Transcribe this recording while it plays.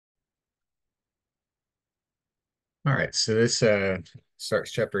All right, so this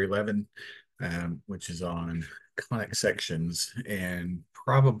starts chapter 11, which is on conic sections, and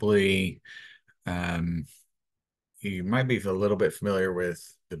probably um, you might be a little bit familiar with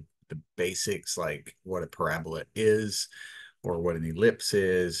the basics, like what a parabola is, or what an ellipse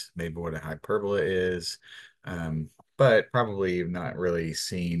is, maybe what a hyperbola is, um, but probably you've not really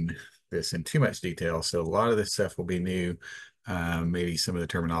seen this in too much detail. So a lot of this stuff will be new. Maybe some of the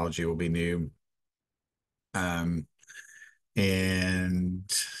terminology will be new. Um, And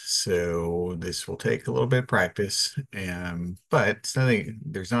so this will take a little bit of practice, but it's nothing,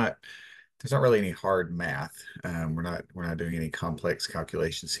 there's not really any hard math. We're not doing any complex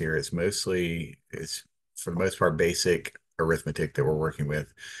calculations here. It's for the most part basic arithmetic that we're working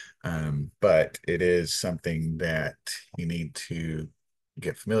with. But it is something that you need to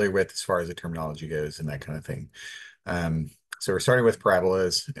get familiar with as far as the terminology goes and that kind of thing. Um, so we're starting with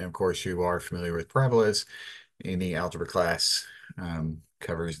parabolas, and of course you are familiar with parabolas. Any algebra class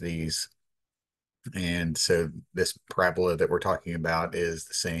covers these. And so this parabola that we're talking about is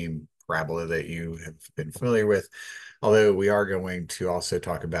the same parabola that you have been familiar with, although we are going to also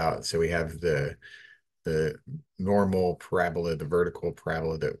talk about, so we have the normal parabola, the vertical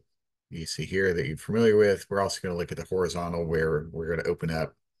parabola that you see here that you're familiar with. We're also going to look at the horizontal where we're going to open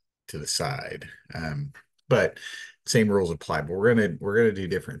up to the side. But same rules apply, but we're gonna do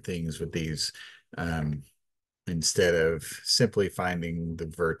different things with these. Um, Instead of simply finding the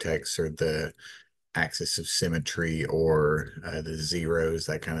vertex or the axis of symmetry or the zeros,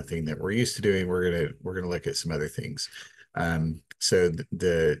 that kind of thing that we're used to doing, we're gonna look at some other things. So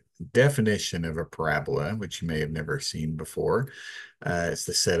the definition of a parabola, which you may have never seen before, is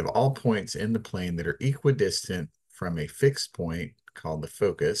the set of all points in the plane that are equidistant from a fixed point called the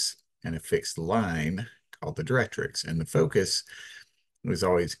focus and a fixed line called the directrix. And the focus was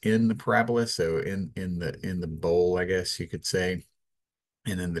always in the parabola, so in the bowl, I guess you could say.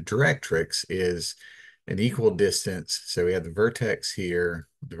 And then the directrix is an equal distance. So we have the vertex here.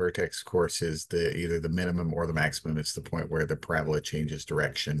 The vertex, of course, is the either the minimum or the maximum. It's the point where the parabola changes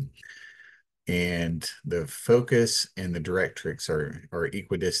direction. And the focus and the directrix are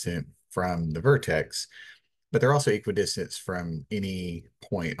equidistant from the vertex, but they're also equidistant from any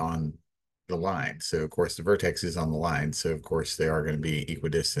point on the line. So of course the vertex is on the line. So of course they are going to be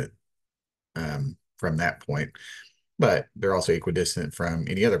equidistant from that point, but they're also equidistant from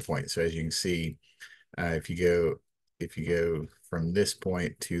any other point. So as you can see, if you go from this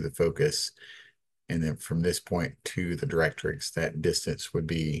point to the focus, and then from this point to the directrix, that distance would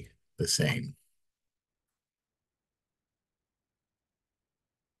be the same.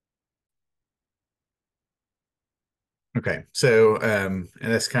 Okay, so and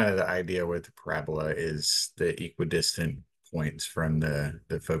that's kind of the idea with the parabola is the equidistant points from the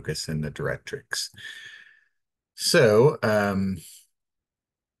focus and the directrix. So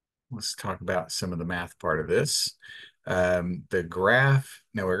let's talk about some of the math part of this. The graph,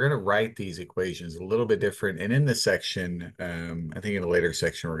 now we're going to write these equations a little bit different. And in this section, I think in a later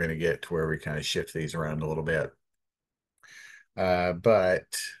section, we're going to get to where we kind of shift these around a little bit. But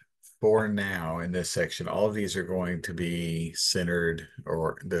for now, in this section, all of these are going to be centered,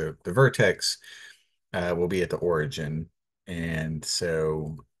 or the vertex will be at the origin. And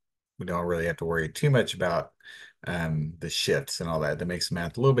so we don't really have to worry too much about the shifts and all that. That makes the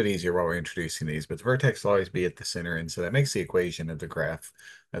math a little bit easier while we're introducing these, but the vertex will always be at the center. And so that makes the equation of the graph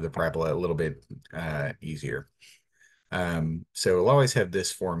of the parabola a little bit easier. So we'll always have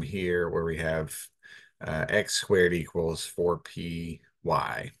this form here where we have x squared equals 4py.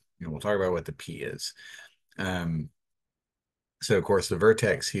 And we'll talk about what the p is. Um, so of course the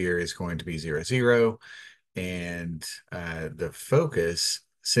vertex here is going to be 0, 0. And the focus,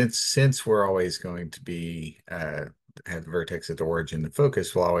 since we're always going to be have the vertex at the origin, the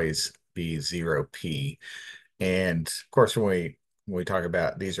focus will always be 0p. And of course, when we talk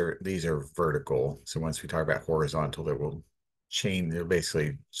about these are vertical. So once we talk about horizontal, that will change. They'll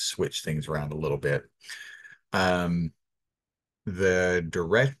basically switch things around a little bit. Um, the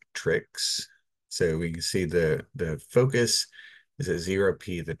directrix. So we can see the focus is at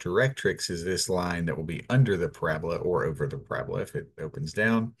 0p. The directrix is this line that will be under the parabola or over the parabola if it opens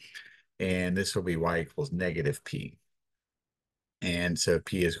down. And this will be y equals negative p. And so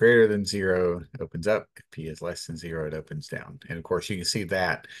p is greater than 0, it opens up. If p is less than 0, it opens down. And of course, you can see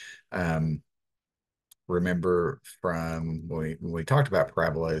that. Remember from when we talked about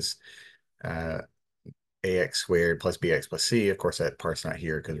parabolas, uh, ax squared plus bx plus c. Of course, that part's not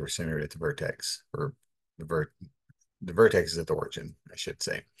here because we're centered at the vertex, or the, the vertex is at the origin, I should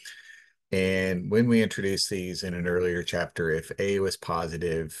say. And when we introduced these in an earlier chapter, if a was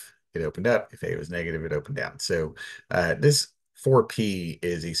positive, it opened up. If A was negative, it opened down. So this 4P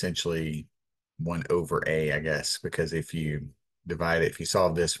is essentially 1 over A, I guess, because if you divide it, if you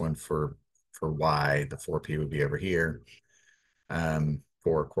solve this one for Y, the 4P would be over here. 4,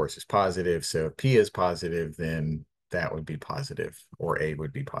 of course, is positive. So if P is positive, then that would be positive, or A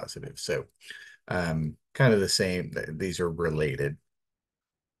would be positive. So kind of the same. These are related.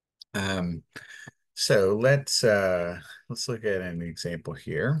 So let's look at an example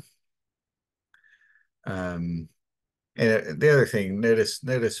here. And the other thing, notice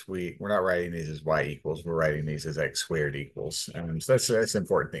we're not writing these as y equals, we're writing these as x squared equals. So that's an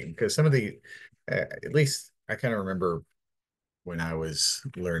important thing because some of the, at least I kind of remember when I was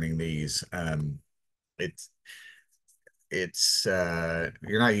learning these, it's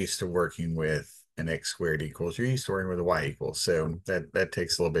you're not used to working with an x squared equals, you're used to working with a y equals. So that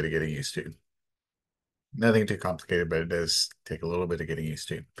takes a little bit of getting used to. Nothing too complicated, but it does take a little bit of getting used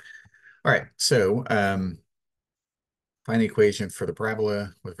to. All right, so find the equation for the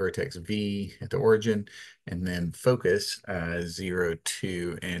parabola with vertex V at the origin, and then focus 0,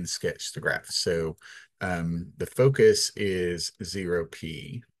 2, and sketch the graph. So the focus is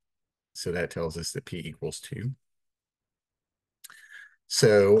 0p, so that tells us that p equals 2.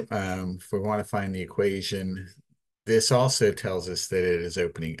 So if we want to find the equation, this also tells us that it is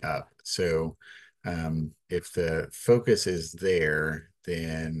opening up. So if the focus is there,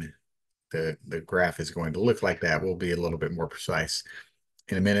 then the graph is going to look like that. We'll be a little bit more precise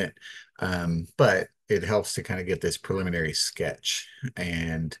in a minute, but it helps to kind of get this preliminary sketch.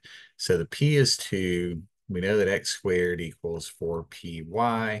 And so the p is 2. We know that x squared equals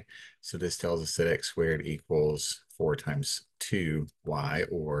 4py. So this tells us that x squared equals 4 times 2y,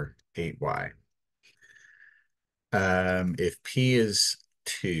 or 8y. If p is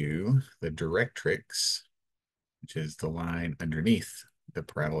 2, the directrix, which is the line underneath the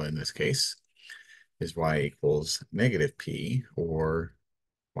parabola in this case, is y equals negative p, or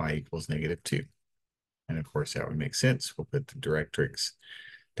y equals negative 2. And of course, that would make sense. We'll put the directrix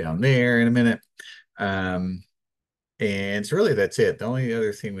down there in a minute. And so really that's it. The only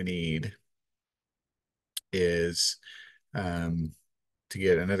other thing we need is to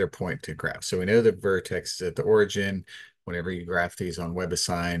get another point to graph. So we know the vertex is at the origin. Whenever you graph these on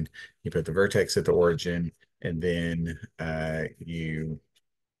WebAssign, you put the vertex at the origin, and then you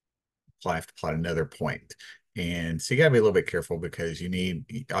have to plot another point. And so you got to be a little bit careful because you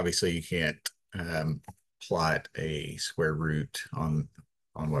need, obviously you can't plot a square root on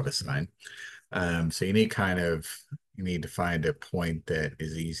WebAssign. So you need to find a point that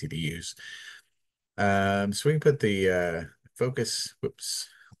is easy to use. So we can put the focus, whoops,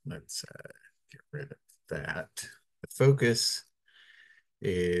 let's get rid of that. The focus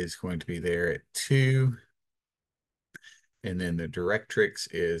is going to be there at 2. And then the directrix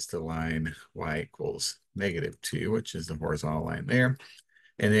is the line y equals negative 2, which is the horizontal line there.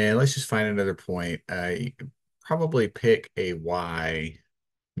 And then let's just find another point. You can probably pick a y,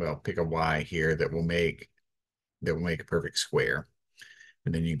 well, pick a y here that will make a perfect square.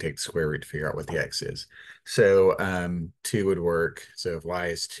 And then you can take the square root to figure out what the x is. So 2 would work. So if y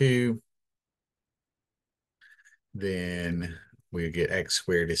is 2, then we get x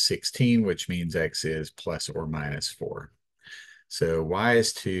squared is 16, which means x is plus or minus 4. So y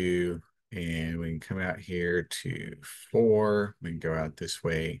is 2, and we can come out here to 4. We can go out this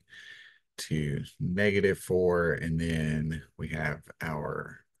way to negative 4, and then we have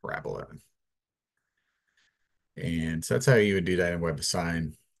our parabola. And so that's how you would do that in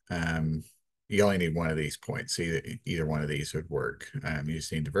WebAssign. You only need one of these points. So either one of these would work. You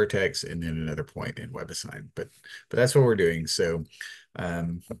just need the vertex and then another point in WebAssign. But that's what we're doing. So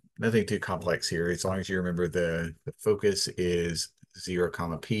nothing too complex here. As long as you remember the focus is 0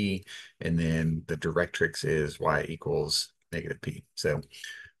 comma p, and then the directrix is y equals negative p. So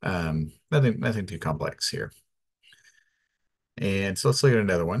nothing too complex here. And so let's look at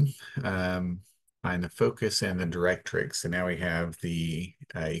another one. Find the focus and the directrix. And now we have the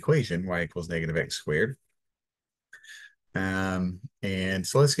equation, y equals negative x squared. And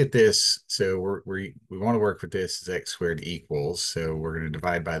so let's get this. So we want to work with this as x squared equals. So we're going to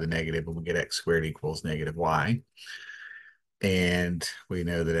divide by the negative, and we get x squared equals negative y. And we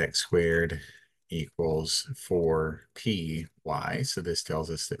know that x squared equals 4py. So this tells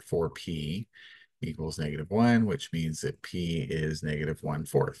us that 4p equals negative 1, which means that p is negative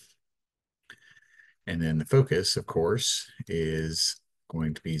 1/4. And then the focus, of course, is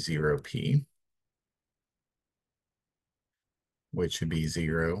going to be 0p, which should be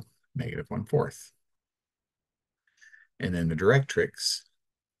 0, negative 1/4. And then the directrix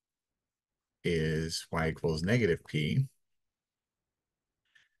is y equals negative p,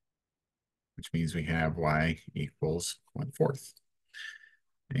 which means we have y equals 1/4.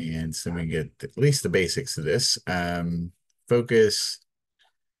 And so we get at least the basics of this. Focus,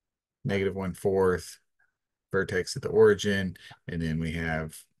 negative 1/4, vertex at the origin, and then we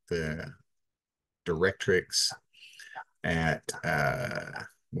have the directrix at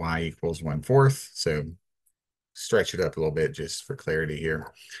y equals 1/4. So stretch it up a little bit just for clarity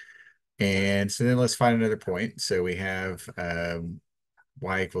here. And so then let's find another point. So we have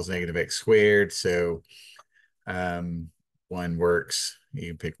y equals negative x squared. So one works. You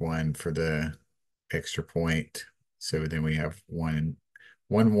can pick one for the extra point. So then we have one,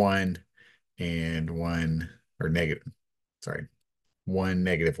 and one, or negative, sorry, one,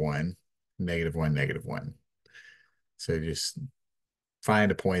 -1, -1, -1. So just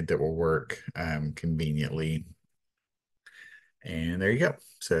find a point that will work conveniently. And there you go.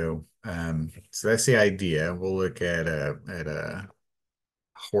 So so that's the idea. We'll look at a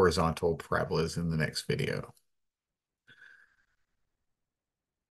horizontal parabolas in the next video.